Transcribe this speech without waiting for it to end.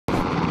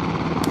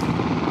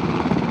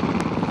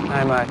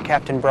I'm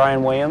Captain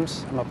Brian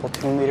Williams. I'm a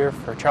platoon leader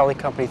for Charlie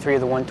Company 3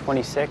 of the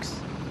 126th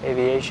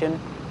Aviation.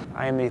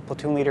 I am the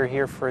platoon leader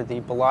here for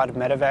the Balad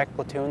MEDEVAC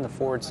Platoon, the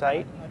forward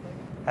site.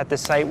 At this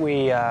site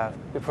we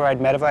provide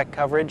medevac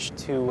coverage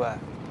to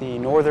the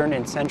northern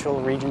and central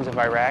regions of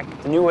Iraq.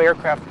 The new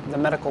aircraft, the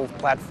medical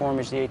platform,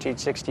 is the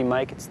HH-60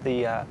 Mike. It's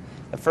the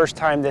first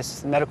time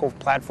this medical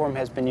platform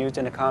has been used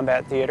in a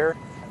combat theater.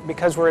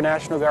 Because we're a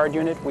National Guard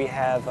unit, we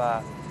have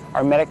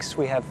our medics,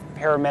 we have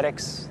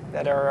paramedics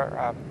that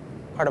are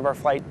part of our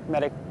flight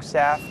medic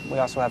staff. We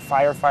also have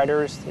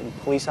firefighters and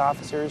police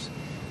officers,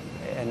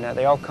 and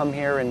they all come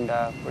here, and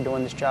we're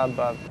doing this job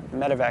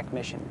medevac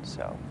mission.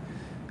 So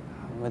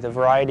with a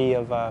variety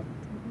of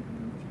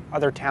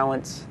other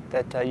talents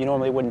that you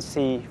normally wouldn't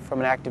see from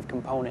an active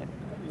component.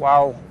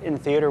 While in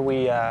theater,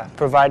 we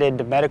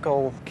provided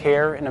medical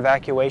care and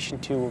evacuation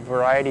to a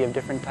variety of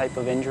different type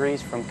of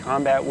injuries, from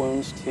combat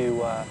wounds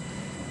to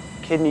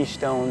kidney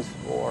stones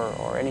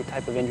or any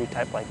type of injury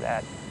type like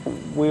that.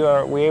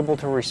 We're able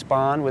to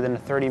respond within a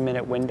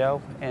 30-minute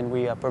window, and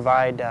we get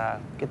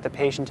the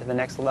patient to the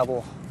next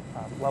level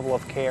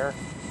of care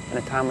in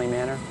a timely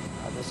manner.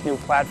 This new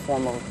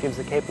platform gives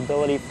the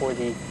capability for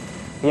the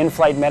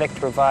in-flight medic to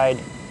provide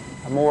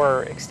a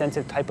more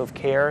extensive type of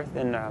care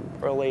than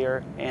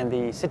earlier, and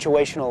the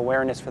situational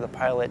awareness for the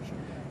pilot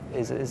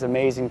is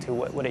amazing to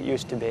what it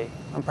used to be.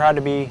 I'm proud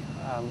to be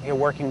here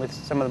working with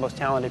some of the most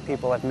talented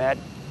people I've met.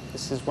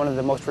 This is one of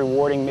the most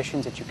rewarding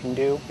missions that you can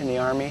do in the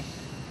Army,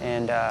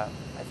 and I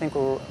think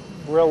we're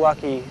real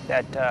lucky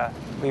that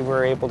we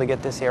were able to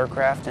get this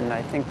aircraft, and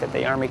I think that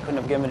the Army couldn't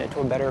have given it to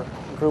a better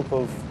group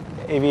of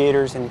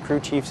aviators and crew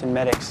chiefs and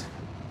medics.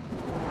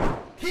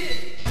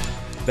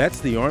 That's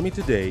the Army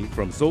Today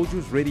from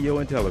Soldiers Radio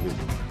and Television.